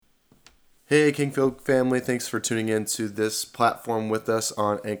Hey, Kingfield family, thanks for tuning in to this platform with us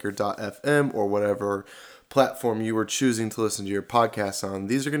on Anchor.fm or whatever platform you are choosing to listen to your podcast on.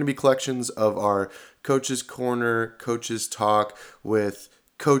 These are going to be collections of our Coaches Corner, Coaches Talk with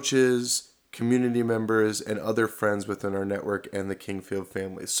coaches, community members, and other friends within our network and the Kingfield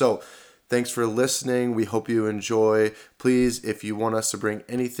family. So, thanks for listening. We hope you enjoy. Please, if you want us to bring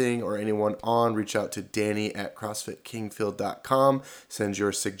anything or anyone on, reach out to Danny at CrossFitKingfield.com. Send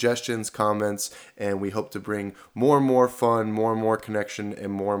your suggestions, comments, and we hope to bring more and more fun, more and more connection,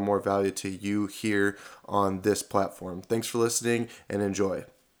 and more value to you here on this platform. Thanks for listening and enjoy.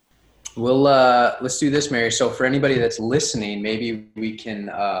 Well, let's do this, Mary. So for anybody that's listening, maybe we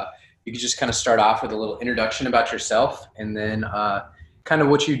can, you could just kind of start off with a little introduction about yourself and then kind of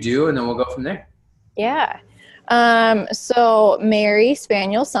what you do, and then we'll go from there. Yeah. So Mary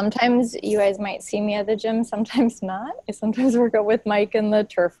Spaniel, sometimes you guys might see me at the gym, sometimes not. I sometimes work out with Mike in the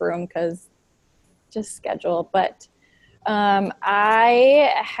turf room because just schedule. But I'm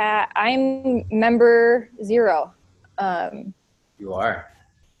member 0. You are.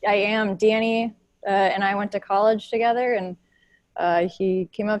 I am. Danny and I went to college together, and he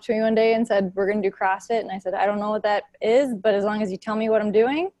came up to me one day and said, "We're going to do CrossFit." And I said, "I don't know what that is, but as long as you tell me what I'm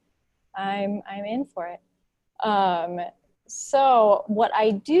doing, I'm in for it." So what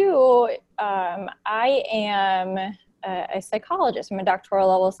I do, I am a psychologist. I'm a doctoral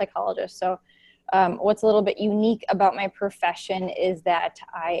level psychologist. So what's a little bit unique about my profession is that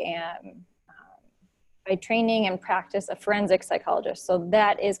I am by training and practice a forensic psychologist. So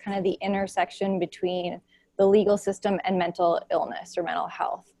that is kind of the intersection between the legal system and mental illness or mental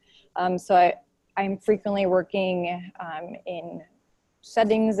health. So I'm frequently working in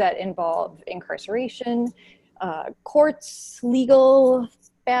settings that involve incarceration, courts, legal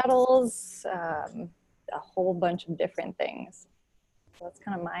battles, a whole bunch of different things. So that's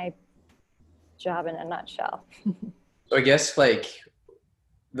kind of my job in a nutshell. So I guess like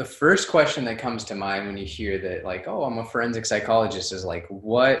the first question that comes to mind when you hear that, like, oh, I'm a forensic psychologist, is like,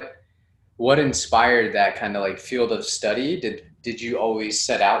 what inspired that kind of like field of study? Did you always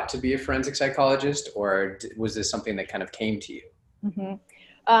set out to be a forensic psychologist, or was this something that kind of came to you?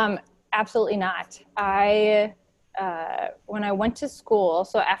 Mm-hmm. Absolutely not. When I went to school,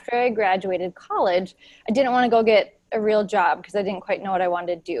 so after I graduated college, I didn't want to go get a real job because I didn't quite know what I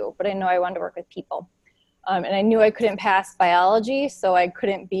wanted to do, but I know I wanted to work with people. And I knew I couldn't pass biology, so I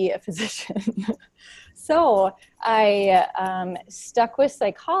couldn't be a physician. So I stuck with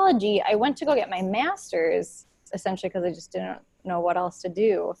psychology. I went to go get my master's, essentially because I just didn't know what else to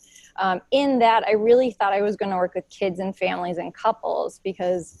do. In that, I really thought I was going to work with kids and families and couples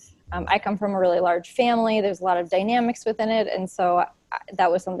because I come from a really large family. There's a lot of dynamics within it, and so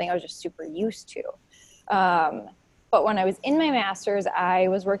that was something I was just super used to. But when I was in my master's, I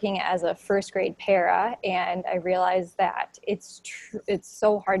was working as a first grade para, and I realized that it's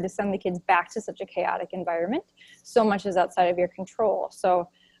so hard to send the kids back to such a chaotic environment. So much is outside of your control. So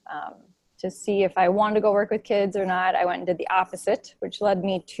to see if I wanted to go work with kids or not, I went and did the opposite, which led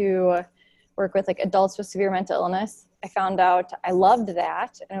me to work with like adults with severe mental illness. I found out I loved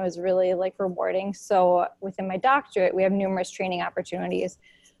that, and it was really like rewarding. So within my doctorate, we have numerous training opportunities.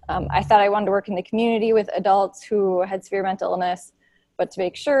 I thought I wanted to work in the community with adults who had severe mental illness, but to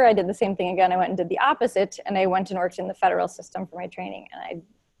make sure I did the same thing again, I went and did the opposite, and I went and worked in the federal system for my training, and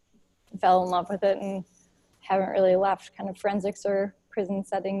I fell in love with it and haven't really left kind of forensics or prison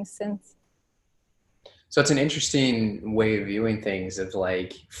settings since. So it's an interesting way of viewing things, of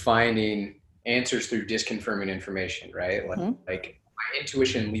like finding answers through disconfirming information, right? Mm-hmm. Like my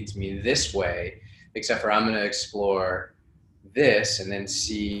intuition leads me this way, except for I'm going to explore this and then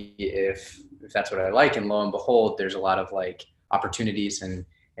see if that's what I like. And lo and behold, there's a lot of like opportunities and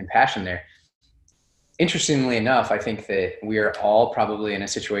passion there. Interestingly enough, I think that we are all probably in a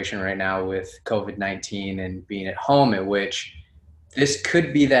situation right now with COVID-19 and being at home, in which this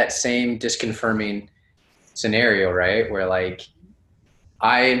could be that same disconfirming scenario, right? Where like,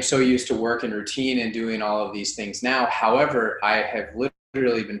 I am so used to work and routine and doing all of these things now. However, I have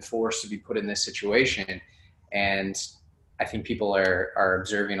literally been forced to be put in this situation. And I think people are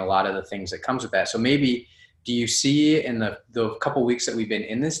observing a lot of the things that comes with that. So maybe, do you see in the couple weeks that we've been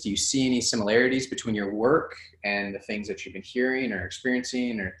in this, do you see any similarities between your work and the things that you've been hearing or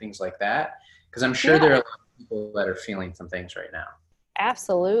experiencing or things like that? Because I'm sure there are a lot of people that are feeling some things right now.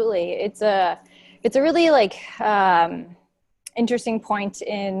 Absolutely. It's a really like interesting point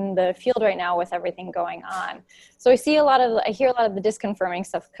in the field right now with everything going on. So I hear a lot of the disconfirming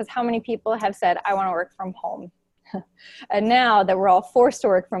stuff, because how many people have said, I want to work from home? And now that we're all forced to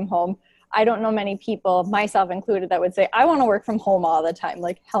work from home, I don't know many people, myself included, that would say, I want to work from home all the time.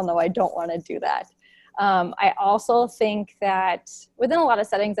 Like, hell no, I don't want to do that. I also think that within a lot of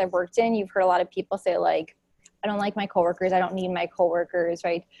settings I've worked in, you've heard a lot of people say, like, I don't like my coworkers. I don't need my coworkers,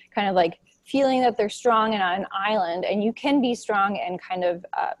 right? Kind of like feeling that they're strong and on an island, and you can be strong and kind of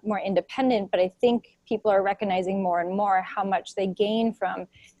more independent. But I think people are recognizing more and more how much they gain from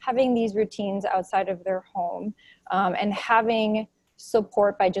having these routines outside of their home, and having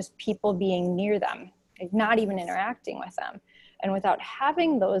support by just people being near them, like not even interacting with them. And without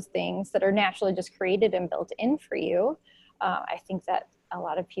having those things that are naturally just created and built in for you, I think that a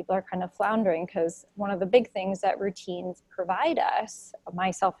lot of people are kind of floundering, because one of the big things that routines provide us,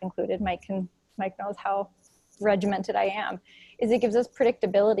 myself included, Mike knows how regimented I am, is it gives us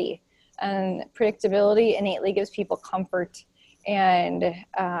predictability. And predictability innately gives people comfort. And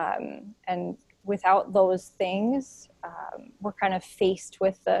without those things, we're kind of faced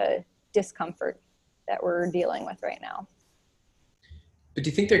with the discomfort that we're dealing with right now. But do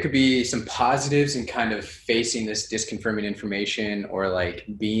you think there could be some positives in kind of facing this disconfirming information, or like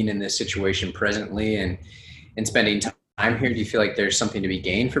being in this situation presently and spending time here? Do you feel like there's something to be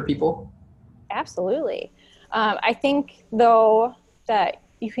gained for people? Absolutely. I think, though, that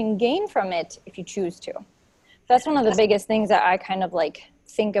you can gain from it if you choose to. That's one of the biggest things that I kind of like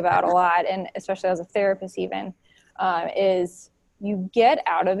think about a lot, and especially as a therapist even, is you get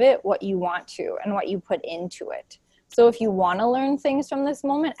out of it what you want to and what you put into it. So if you want to learn things from this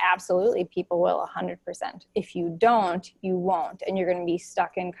moment, absolutely, people will 100%. If you don't, you won't. And you're going to be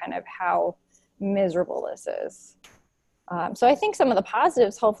stuck in kind of how miserable this is. So I think some of the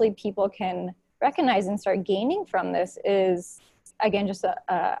positives, hopefully people can recognize and start gaining from this, is, again, just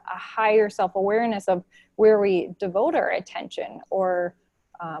a higher self-awareness of where we devote our attention, or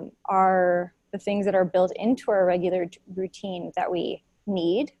are the things that are built into our regular routine that we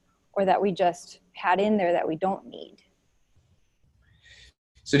need, or that we just had in there that we don't need.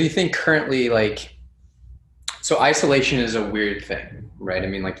 So do you think currently, like, so isolation is a weird thing, right? I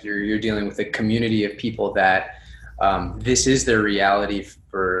mean, like you're dealing with a community of people that this is their reality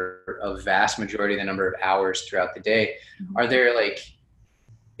for a vast majority of the number of hours throughout the day. Are there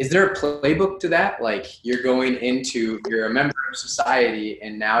is there a playbook to that? Like, you're a member of society,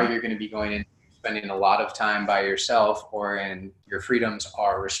 and now you're going to be going in, spending a lot of time by yourself, and your freedoms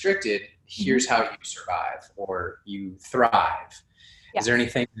are restricted. Here's how you survive or you thrive. Yeah. Is there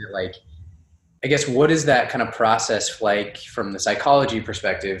anything that, I guess, what is that kind of process like from the psychology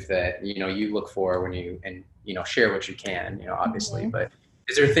perspective that, you look for when you share what you can, obviously, but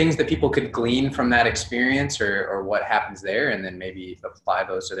is there things that people could glean from that experience, or what happens there, and then maybe apply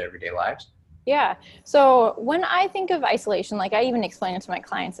those to their everyday lives? Yeah. So when I think of isolation, I even explain it to my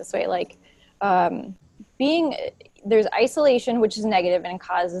clients this way, there's isolation, which is negative and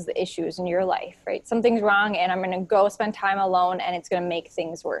causes the issues in your life, right? Something's wrong and I'm going to go spend time alone and it's going to make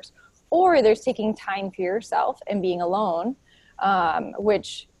things worse. Or there's taking time for yourself and being alone,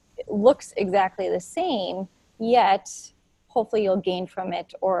 which looks exactly the same, yet hopefully you'll gain from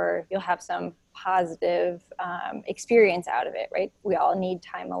it, or you'll have some positive experience out of it, right? We all need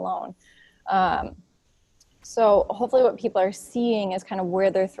time alone. So hopefully what people are seeing is kind of where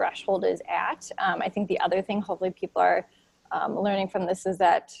their threshold is at. I think the other thing hopefully people are learning from this is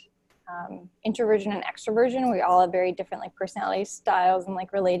that introversion and extroversion, we all have very different personality styles and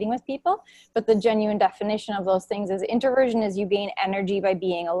relating with people. But the genuine definition of those things is introversion is you gain energy by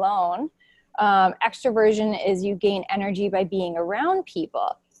being alone. Extroversion is you gain energy by being around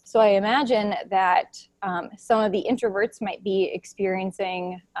people. So I imagine that some of the introverts might be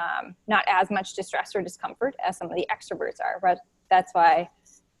experiencing not as much distress or discomfort as some of the extroverts are. But that's why,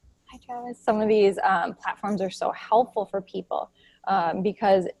 hi Travis, some of these platforms are so helpful for people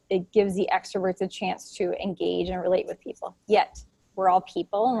because it gives the extroverts a chance to engage and relate with people. Yet we're all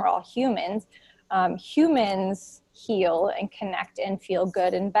people and we're all humans. Humans heal and connect and feel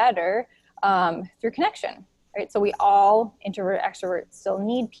good and better through connection. Right, so we all, introvert, extrovert, still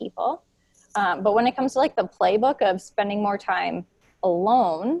need people. But when it comes to the playbook of spending more time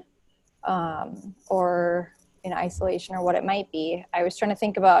alone or in isolation or what it might be, I was trying to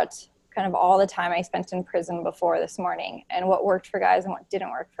think about kind of all the time I spent in prison before this morning and what worked for guys and what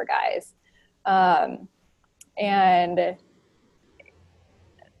didn't work for guys. And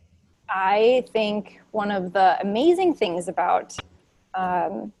I think one of the amazing things about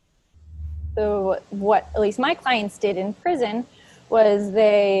what at least my clients did in prison was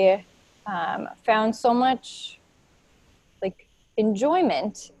they found so much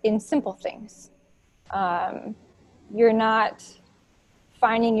enjoyment in simple things. You're not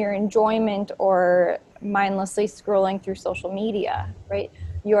finding your enjoyment or mindlessly scrolling through social media, right?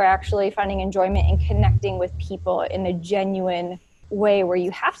 you're actually finding enjoyment in connecting with people in a genuine way where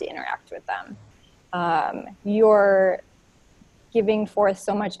you have to interact with them. You're giving forth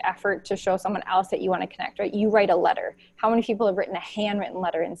so much effort to show someone else that you want to connect, right? You write a letter. How many people have written a handwritten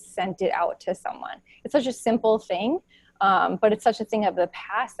letter and sent it out to someone? It's such a simple thing, but it's such a thing of the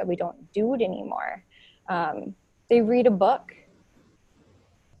past that we don't do it anymore. They read a book.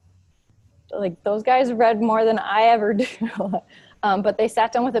 Like, those guys read more than I ever do, but they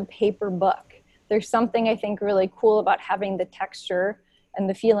sat down with a paper book. There's something I think really cool about having the texture and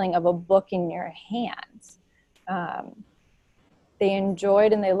the feeling of a book in your hands. They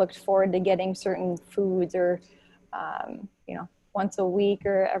enjoyed and they looked forward to getting certain foods, or, once a week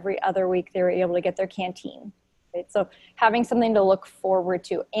or every other week, they were able to get their canteen. Right? So having something to look forward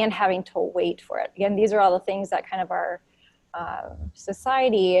to and having to wait for it. Again, these are all the things that kind of our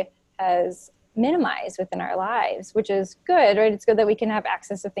society has minimized within our lives, which is good, right? It's good that we can have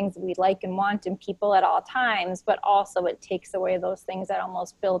access to things that we like and want and people at all times, but also it takes away those things that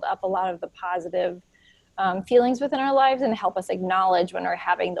almost build up a lot of the positive feelings within our lives and help us acknowledge when we're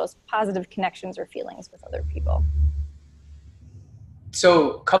having those positive connections or feelings with other people.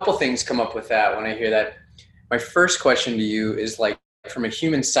 So a couple things come up with that when I hear that. My first question to you is, like, from a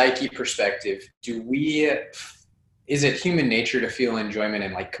human psyche perspective, is it human nature to feel enjoyment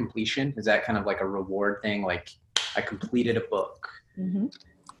in like completion? Is that kind of like a reward thing? Like, I completed a book. Mm-hmm.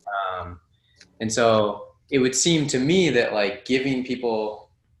 And so it would seem to me that, like, giving people,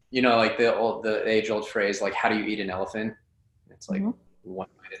 like the age old phrase, like, how do you eat an elephant? It's like, mm-hmm. one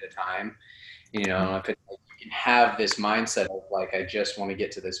bite at a time, if it's like, you can have this mindset of like, I just want to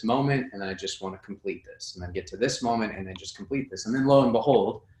get to this moment and then I just want to complete this, and then get to this moment and then just complete this. And then lo and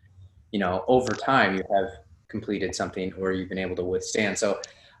behold, over time you have completed something, or you've been able to withstand. So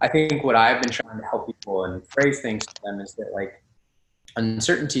I think what I've been trying to help people and phrase things to them is that, like,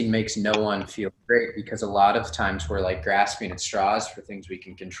 uncertainty makes no one feel great, because a lot of times we're like grasping at straws for things we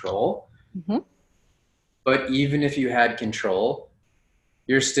can control. Mm-hmm. But even if you had control,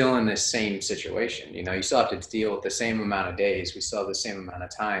 you're still in the same situation. You still have to deal with the same amount of days. We still have the same amount of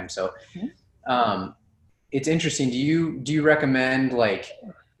time. So it's interesting. Do you recommend, like,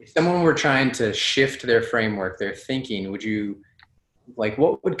 if someone were trying to shift their framework, their thinking, would you, like,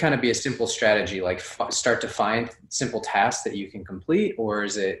 what would kind of be a simple strategy? Like, start to find simple tasks that you can complete, or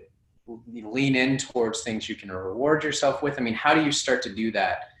is it lean in towards things you can reward yourself with? I mean, how do you start to do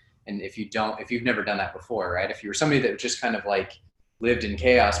that? And if you've never done that before, right? If you were somebody that just kind of like lived in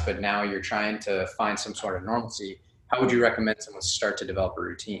chaos, but now you're trying to find some sort of normalcy, how would you recommend someone start to develop a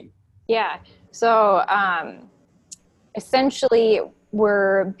routine? Yeah. So essentially,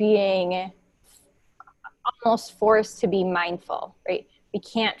 we're being almost forced to be mindful, right? We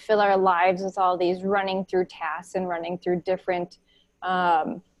can't fill our lives with all these running through tasks and running through different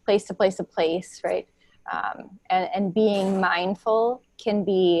place to place, right? And being mindful can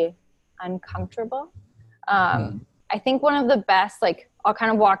be uncomfortable. I think one of the best, like, I'll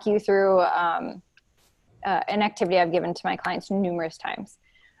kind of walk you through an activity I've given to my clients numerous times.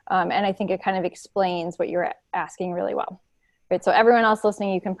 And I think it kind of explains what you're asking really well. Right? So everyone else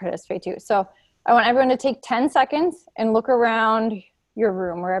listening, you can participate too. So I want everyone to take 10 seconds and look around your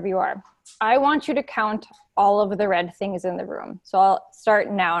room, wherever you are. I want you to count all of the red things in the room. So I'll start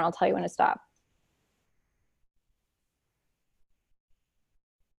now and I'll tell you when to stop.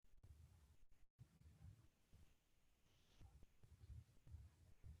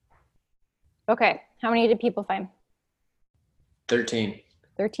 Okay, how many did people find? 13.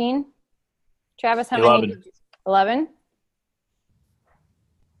 13? Travis, how 11. many? 11?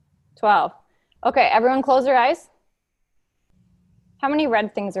 12. Okay, everyone close their eyes. How many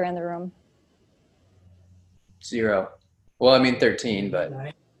red things are in the room? 0. Well, I mean 13, but.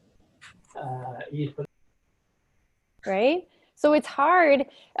 Right? So it's hard.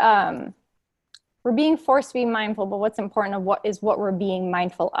 We're being forced to be mindful, but what's important of what we're being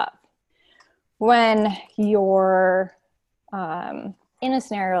mindful of. When you're in a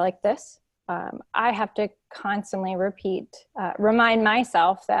scenario like this, I have to constantly remind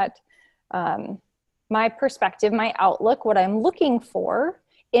myself that my perspective, my outlook, what I'm looking for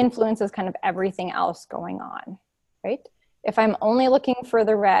influences kind of everything else going on, right? If I'm only looking for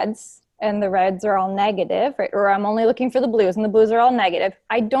the reds and the reds are all negative, right? Or I'm only looking for the blues and the blues are all negative,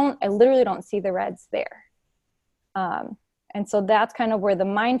 I literally don't see the reds there. And so that's kind of where the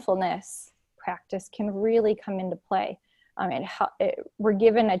mindfulness practice can really come into play. We're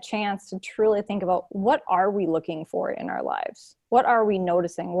given a chance to truly think about, what are we looking for in our lives? What are we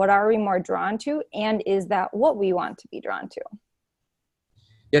noticing? What are we more drawn to? And is that what we want to be drawn to?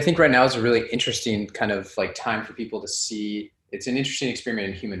 Yeah, I think right now is a really interesting kind of like time for people to see it's an interesting experiment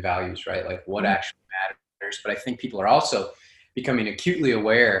in human values, right? Like what actually matters. But I think people are also becoming acutely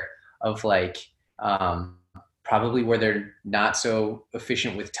aware of like, probably where they're not so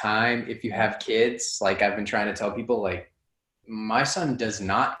efficient with time. If you have kids, like I've been trying to tell people, like my son does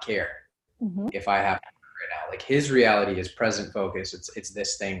not care if I have to right now. Like his reality is present focus. It's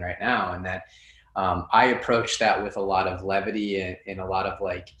this thing right now. And that I approach that with a lot of levity and a lot of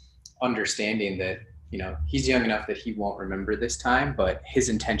like understanding that, you know, he's young enough that he won't remember this time, but his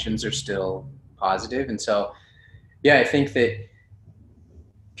intentions are still positive. And so, yeah, I think that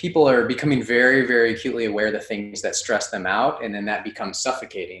people are becoming very, very acutely aware of the things that stress them out, and then that becomes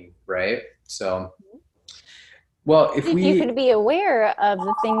suffocating, right? So, well, if you could be aware of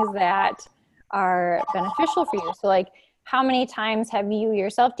the things that are beneficial for you. So like, how many times have you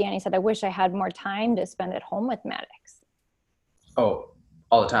yourself, Danny, said, I wish I had more time to spend at home with Maddox? Oh,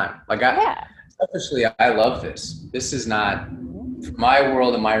 all the time. Like selfishly, I love this. This is not my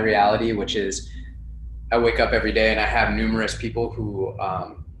world and my reality, which is I wake up every day and I have numerous people who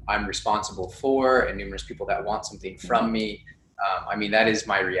I'm responsible for and numerous people that want something from me. I mean, that is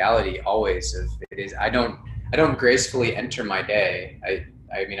my reality always. I don't gracefully enter my day.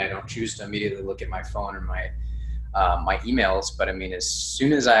 I mean, I don't choose to immediately look at my phone or my emails, but I mean, as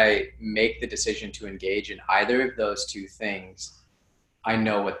soon as I make the decision to engage in either of those two things, I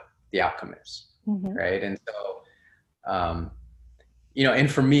know what the outcome is, right? And so, you know, and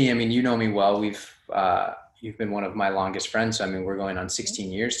for me, I mean, you know me well. You've been one of my longest friends. So, I mean, we're going on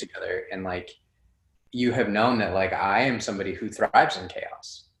 16 years together, and like, you have known that like I am somebody who thrives in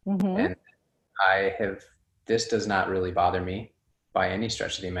chaos, and this does not really bother me by any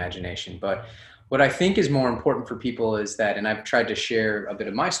stretch of the imagination. But what I think is more important for people is that, and I've tried to share a bit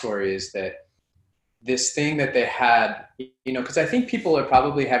of my story, is that this thing that they had, you know, because I think people are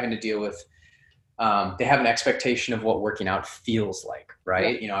probably having to deal with, they have an expectation of what working out feels like,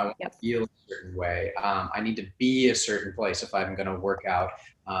 right? You know, I want to feel a certain way. I need to be a certain place if I'm going to work out.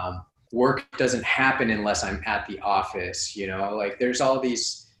 Work doesn't happen unless I'm at the office, you know, like there's all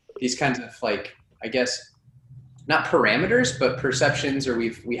these kinds of like, I guess, not parameters, but perceptions, or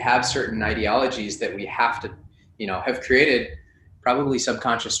we have certain ideologies that we have to, you know, have created probably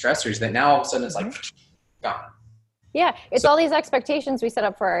subconscious stressors that now all of a sudden it's like gone. Yeah, it's all these expectations we set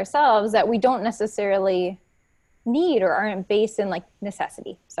up for ourselves that we don't necessarily need or aren't based in like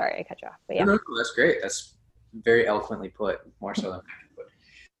necessity. Sorry, I cut you off. But yeah. No, that's great. That's very eloquently put, more so than I can put.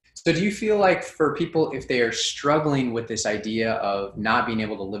 So do you feel like for people, if they are struggling with this idea of not being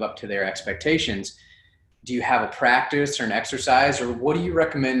able to live up to their expectations, do you have a practice or an exercise, or what do you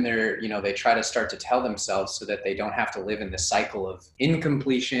recommend they try to start to tell themselves so that they don't have to live in the cycle of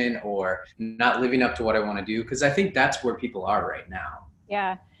incompletion or not living up to what I want to do? Because I think that's where people are right now.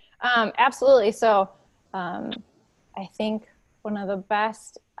 Yeah, absolutely. So I think one of the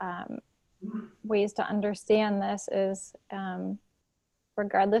best ways to understand this is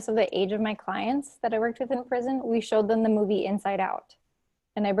regardless of the age of my clients that I worked with in prison, we showed them the movie Inside Out.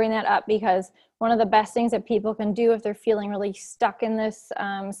 And I bring that up because one of the best things that people can do if they're feeling really stuck in this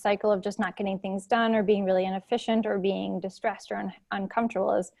cycle of just not getting things done or being really inefficient or being distressed or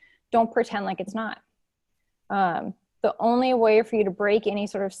uncomfortable is don't pretend like it's not. The only way for you to break any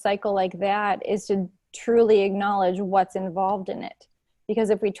sort of cycle like that is to truly acknowledge what's involved in it. Because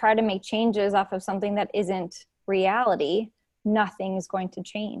if we try to make changes off of something that isn't reality, nothing is going to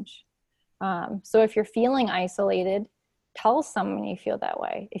change. So if you're feeling isolated, tell someone you feel that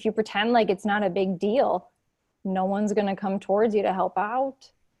way. If you pretend like it's not a big deal, no one's going to come towards you to help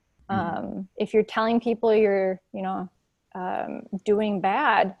out. If you're telling people you're, doing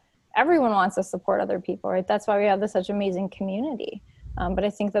bad, everyone wants to support other people, right? That's why we have such amazing community. But I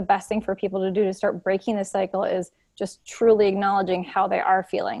think the best thing for people to do to start breaking the cycle is just truly acknowledging how they are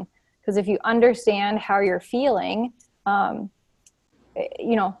feeling. Because if you understand how you're feeling,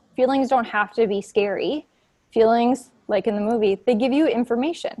 feelings don't have to be scary. Feelings, like in the movie, they give you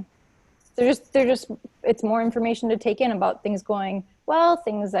information. They're just, it's more information to take in about things going well,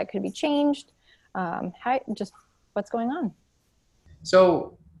 things that could be changed, just what's going on.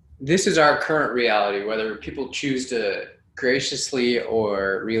 So this is our current reality, whether people choose to graciously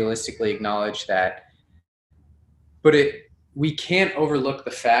or realistically acknowledge that. But we can't overlook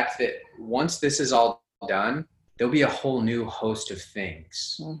the fact that once this is all done, there'll be a whole new host of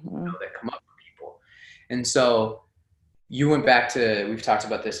things that come up for people. And so you went back to, we've talked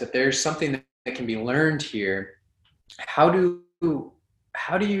about this, that there's something that can be learned here. How do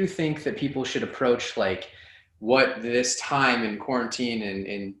you think that people should approach like what this time in quarantine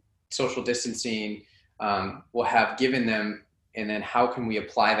and social distancing will have given them? And then how can we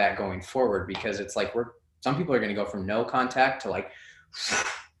apply that going forward? Because it's like some people are going to go from no contact to like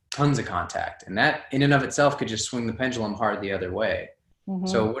tons of contact. And that in and of itself could just swing the pendulum hard the other way. Mm-hmm.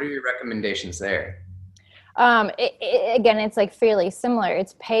 So what are your recommendations there? Again, it's like fairly similar.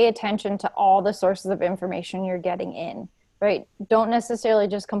 It's pay attention to all the sources of information you're getting in, right? Don't necessarily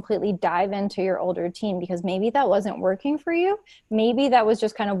just completely dive into your old routine, because maybe that wasn't working for you. Maybe that was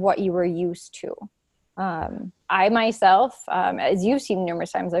just kind of what you were used to. I myself, as you've seen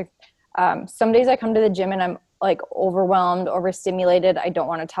numerous times, like some days I come to the gym and I'm like overwhelmed, overstimulated. I don't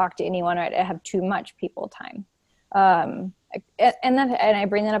want to talk to anyone. I have too much people time. And I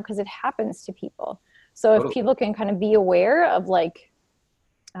bring that up because it happens to people. So if people can kind of be aware of like,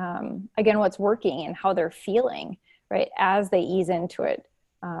 again, what's working and how they're feeling, right, as they ease into it.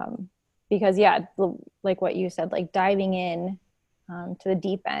 Because like what you said, like diving in to the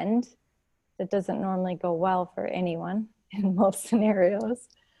deep end, that doesn't normally go well for anyone in most scenarios.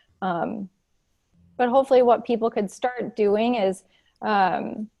 But hopefully what people could start doing is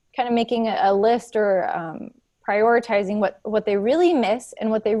kind of making a list or prioritizing what they really miss and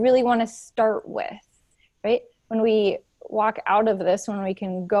what they really want to start with, right? When we walk out of this, when we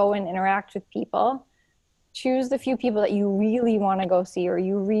can go and interact with people, choose the few people that you really want to go see or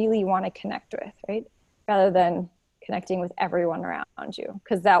you really want to connect with, right? Rather than connecting with everyone around you,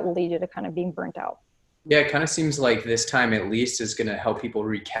 because that will lead you to kind of being burnt out. Yeah, it kind of seems like this time at least is going to help people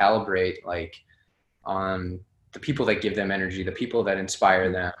recalibrate, like on the people that give them energy, the people that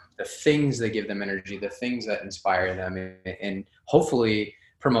inspire them, the things that give them energy, the things that inspire them, and hopefully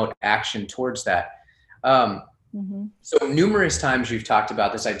promote action towards that. So numerous times you've talked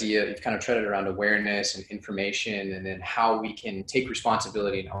about this idea, you've kind of treaded around awareness and information, and then how we can take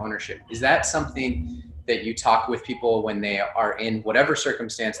responsibility and ownership. Is that something that you talk with people when they are in whatever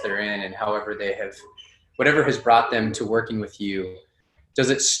circumstance they're in, and however they have, whatever has brought them to working with you? Does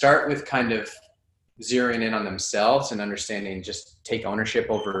it start with kind of zeroing in on themselves and understanding, just take ownership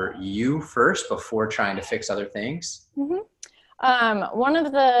over you first before trying to fix other things? One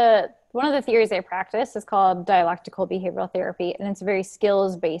of the theories I practice is called dialectical behavioral therapy, and it's a very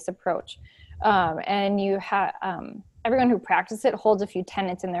skills-based approach. And you have everyone who practices it holds a few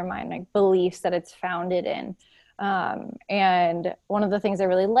tenets in their mind, like beliefs that it's founded in. And one of the things I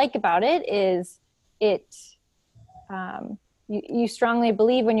really like about it is you strongly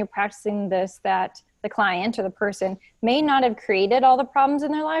believe when you're practicing this that the client or the person may not have created all the problems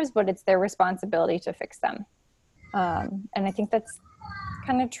in their lives, but it's their responsibility to fix them. And I think that's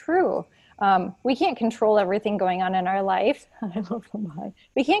kind of true. We can't control everything going on in our life.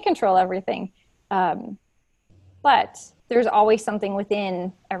 We can't control everything. But there's always something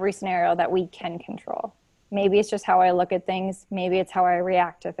within every scenario that we can control. Maybe it's just how I look at things. Maybe it's how I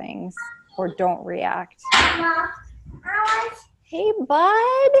react to things or don't react. Hey,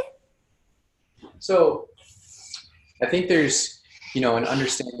 bud. So I think there's, an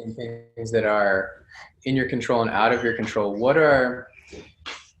understanding things that are in your control and out of your control.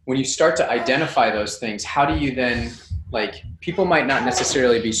 When you start to identify those things, how do you then, like, people might not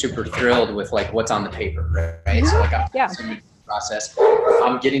necessarily be super thrilled with like what's on the paper, right? So like I'm process,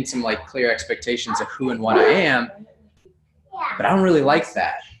 I'm getting some like clear expectations of who and what I am, but I don't really like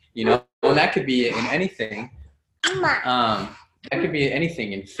that, and that could be in anything. That could be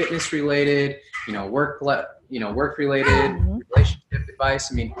anything in fitness related, work related, relationship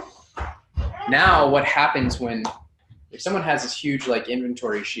advice. I mean, now what happens if someone has this huge like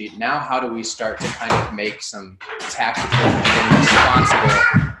inventory sheet, now how do we start to kind of make some tactical and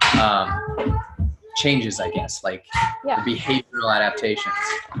responsible changes, I guess, like the behavioral adaptations?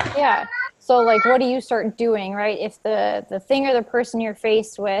 Yeah. So like, what do you start doing, right? If the thing or the person you're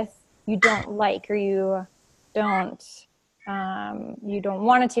faced with, you don't like, or you don't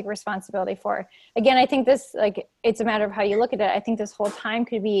want to take responsibility for. Again, I think this, like, it's a matter of how you look at it. I think this whole time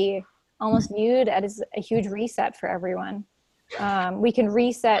could be almost viewed as a huge reset for everyone. We can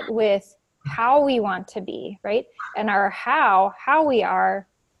reset with how we want to be, right? And our how we are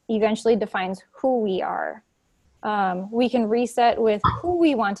eventually defines who we are. We can reset with who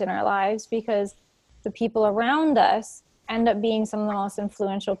we want in our lives, because the people around us end up being some of the most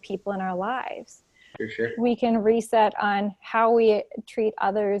influential people in our lives. For sure. We can reset on how we treat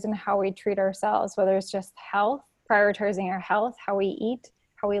others and how we treat ourselves, whether it's just health, prioritizing our health, how we eat,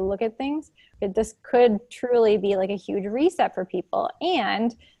 how we look at things. This could truly be like a huge reset for people.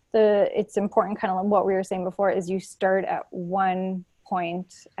 And it's important, kind of like what we were saying before, is you start at one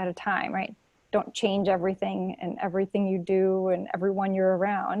point at a time, right? Don't change everything and everything you do and everyone you're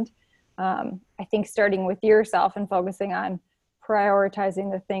around. I think starting with yourself and focusing on prioritizing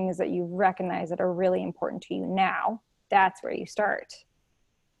the things that you recognize that are really important to you now, that's where you start.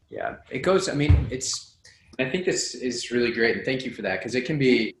 Yeah, it goes, I mean, it's I think this is really great, and thank you for that, because it can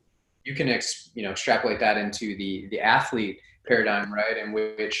be, you can extrapolate that into the athlete paradigm, right? In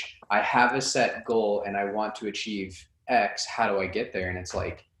which I have a set goal and I want to achieve X. How do I get there? And it's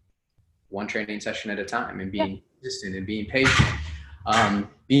like one training session at a time, and being consistent and being patient,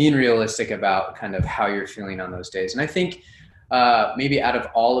 being realistic about kind of how you're feeling on those days. And I think maybe out of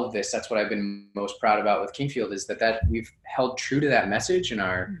all of this, that's what I've been most proud about with Kingfield, is that we've held true to that message, and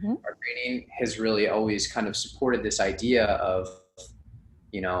our training has really always kind of supported this idea of,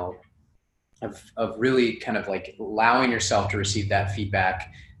 of really kind of like allowing yourself to receive that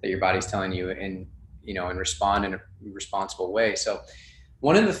feedback that your body's telling you, and respond in a responsible way. So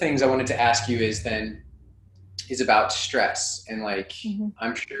one of the things I wanted to ask you is about stress. And like,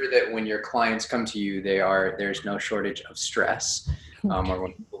 I'm sure that when your clients come to you, there's no shortage of stress. Or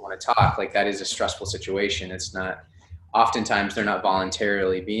when people want to talk, like, that is a stressful situation. It's not, oftentimes they're not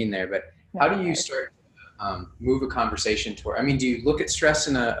voluntarily being there, but how do you start to move a conversation toward, do you look at stress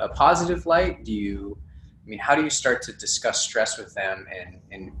in a positive light? How do you start to discuss stress with them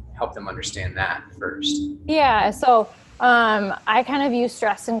and help them understand that first? Yeah. So I kind of use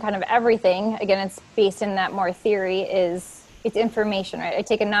stress in kind of everything. Again, it's based in that more theory, it's information, right? I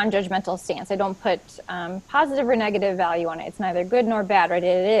take a non-judgmental stance. I don't put positive or negative value on it. It's neither good nor bad, right?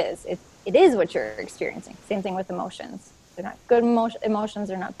 It is what you're experiencing. Same thing with emotions. They're not good emotions.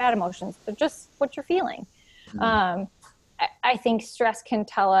 They're not bad emotions. They're just what you're feeling. I think stress can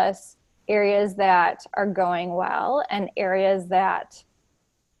tell us areas that are going well and areas that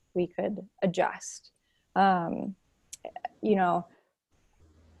we could adjust. I'm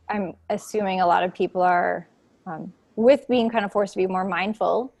assuming a lot of people are, with being kind of forced to be more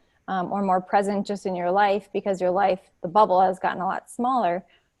mindful or more present just in your life, because the bubble has gotten a lot smaller.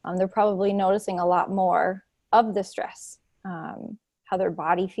 They're probably noticing a lot more of the stress, how their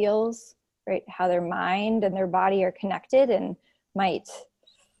body feels, right? How their mind and their body are connected and might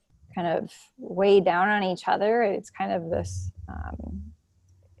kind of weigh down on each other. It's kind of this,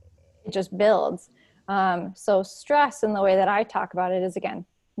 it just builds. So stress, in the way that I talk about it, is, again,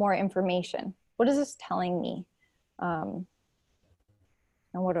 more information. What is this telling me? And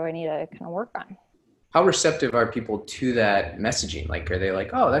what do I need to kind of work on? How receptive are people to that messaging? Like, are they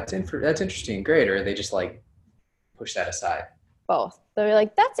like, oh, that's interesting, great? Or are they just like, push that aside? Both. They're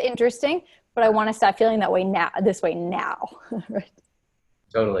like, that's interesting, but I want to stop feeling that way this way now. Right?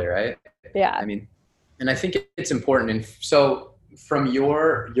 Totally. Right. Yeah. And I think it's important. And so from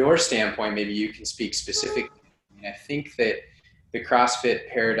your standpoint, maybe you can speak specifically. I think that the CrossFit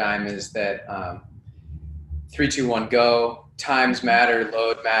paradigm is that 3, 2, 1, go. Times matter,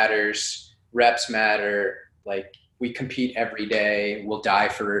 load matters, reps matter. Like, we compete every day. We'll die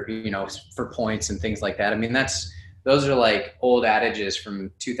for points and things like that. Those are like old adages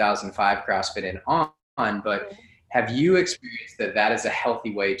from 2005 CrossFit and on. But have you experienced that is a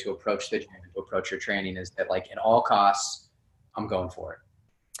healthy way to approach the gym, to approach your training? Is that, like, at all costs, I'm going for it?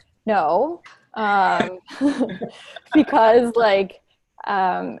 No, because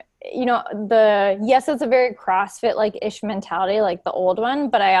yes, it's a very CrossFit like ish mentality, like the old one,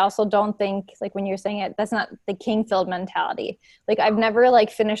 but I also don't think, like, when you're saying it, that's not the Kingfield mentality. Like, I've never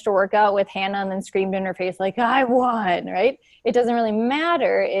finished a workout with Hannah and then screamed in her face, like, I won, right? It doesn't really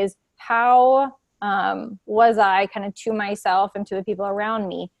matter is how was I kind of to myself and to the people around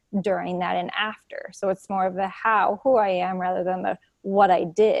me during that and after. So it's more of the who I am, rather than the what I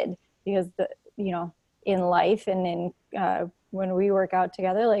did, because in life and in when we work out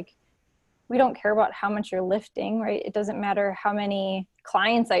together, like, we don't care about how much you're lifting, right? It doesn't matter how many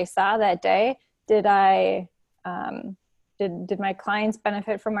clients I saw that day. Did my clients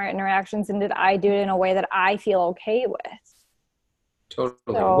benefit from our interactions, and did I do it in a way that I feel okay with? Totally.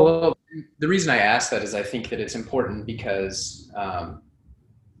 Well, the reason I ask that is I think that it's important because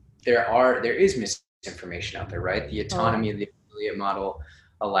there is misinformation out there, right? The autonomy of the affiliate model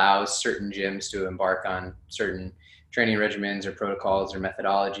allows certain gyms to embark on certain training regimens or protocols or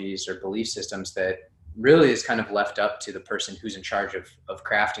methodologies or belief systems that really is kind of left up to the person who's in charge of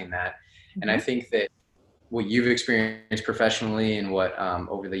crafting that. And I think that what you've experienced professionally and what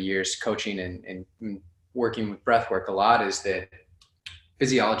over the years coaching and working with breathwork a lot is that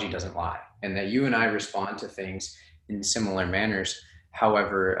physiology doesn't lie, and that you and I respond to things in similar manners.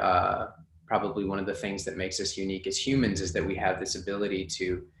 However, probably one of the things that makes us unique as humans is that we have this ability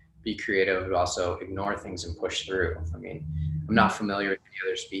to be creative, but also ignore things and push through. I'm not familiar with any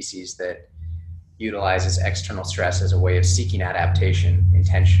other species that utilizes external stress as a way of seeking adaptation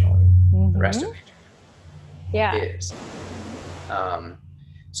intentionally. The rest of nature is.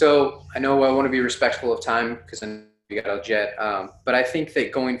 So I know I want to be respectful of time because I know you got a jet, but I think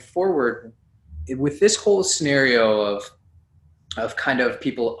that going forward, with this whole scenario of kind of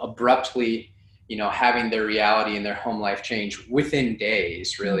people abruptly, having their reality and their home life change within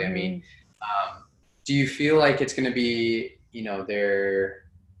days, really. Mm-hmm. I mean, do you feel like it's going to be,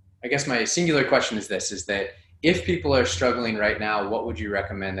 I guess my singular question is this, is that if people are struggling right now, what would you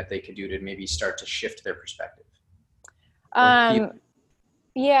recommend that they could do to maybe start to shift their perspective?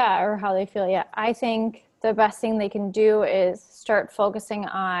 Yeah, or how they feel. Yeah, I think the best thing they can do is start focusing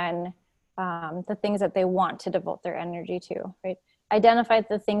on the things that they want to devote their energy to, right? Identify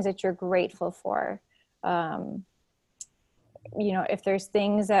the things that you're grateful for. If there's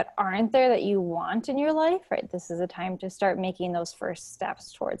things that aren't there that you want in your life, right, this is a time to start making those first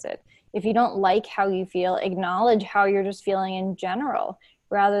steps towards it. If you don't like how you feel, acknowledge how you're just feeling in general,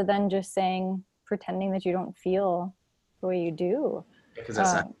 rather than just pretending that you don't feel the way you do. Because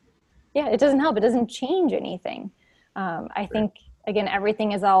that's not. Yeah, it doesn't help. It doesn't change anything. I think, again,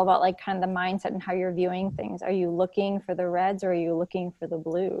 everything is all about kind of the mindset and how you're viewing things. Are you looking for the reds or are you looking for the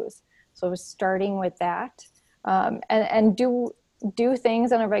blues? So starting with that, and do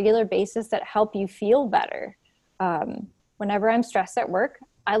things on a regular basis that help you feel better. Whenever I'm stressed at work,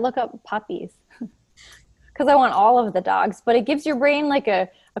 I look up puppies because I want all of the dogs, but it gives your brain a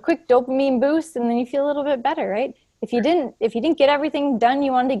quick dopamine boost and then you feel a little bit better, right? If you didn't get everything done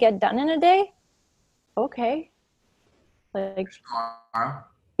you wanted to get done in a day, okay.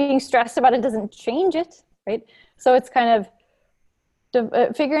 Being stressed about it doesn't change it, right? So it's kind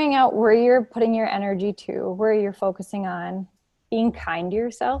of figuring out where you're putting your energy to, where you're focusing on, being kind to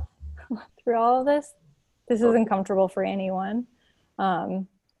yourself through all of this. This isn't comfortable for anyone.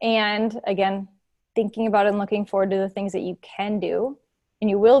 And again, thinking about and looking forward to the things that you can do and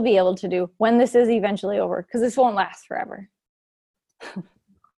you will be able to do when this is eventually over, because this won't last forever.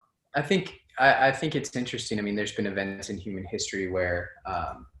 I think it's interesting. I mean, there's been events in human history where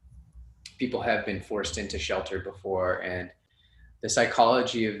people have been forced into shelter before, and the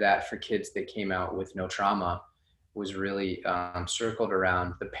psychology of that for kids that came out with no trauma was really circled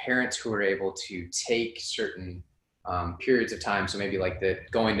around the parents who were able to take certain periods of time. So maybe the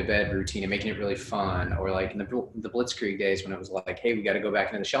going to bed routine and making it really fun, or in the Blitzkrieg days when it was hey, we got to go back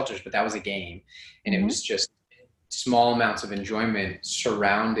into the shelters, but that was a game. And it was just small amounts of enjoyment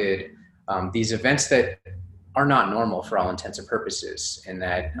surrounded these events that are not normal for all intents and purposes. And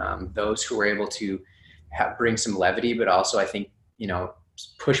that those who were able to bring some levity, but also I think,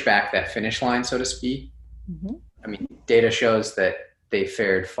 push back that finish line, so to speak. Mm-hmm. I mean, data shows that they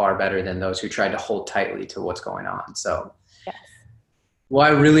fared far better than those who tried to hold tightly to what's going on. So, yes. Well,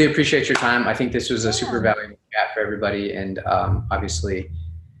 I really appreciate your time. I think this was a super valuable chat for everybody. And obviously,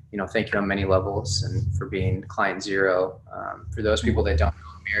 thank you on many levels and for being client zero. For those people that don't know,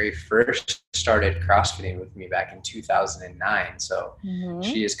 Mary first started CrossFitting with me back in 2009. So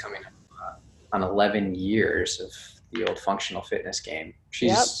she is coming up on 11 years of the old functional fitness game.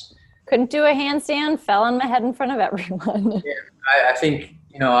 She's couldn't do a handstand, fell on my head in front of everyone. Yeah, I think,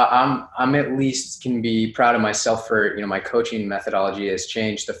 I'm at least can be proud of myself for, my coaching methodology has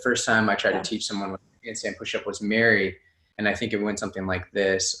changed. The first time I tried to teach someone with handstand push-up was Mary. And I think it went something like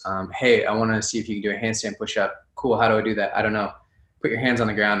this. Hey, I want to see if you can do a handstand push-up. Cool. How do I do that? I don't know. Put your hands on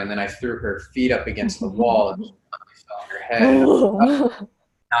the ground. And then I threw her feet up against the wall and she fell on her head.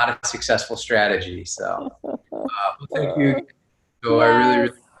 Not a successful strategy. So well, thank you. So yes.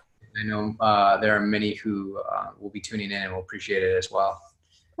 I know there are many who will be tuning in and will appreciate it as well.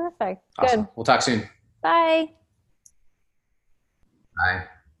 Perfect. Awesome. Good. We'll talk soon. Bye. Bye.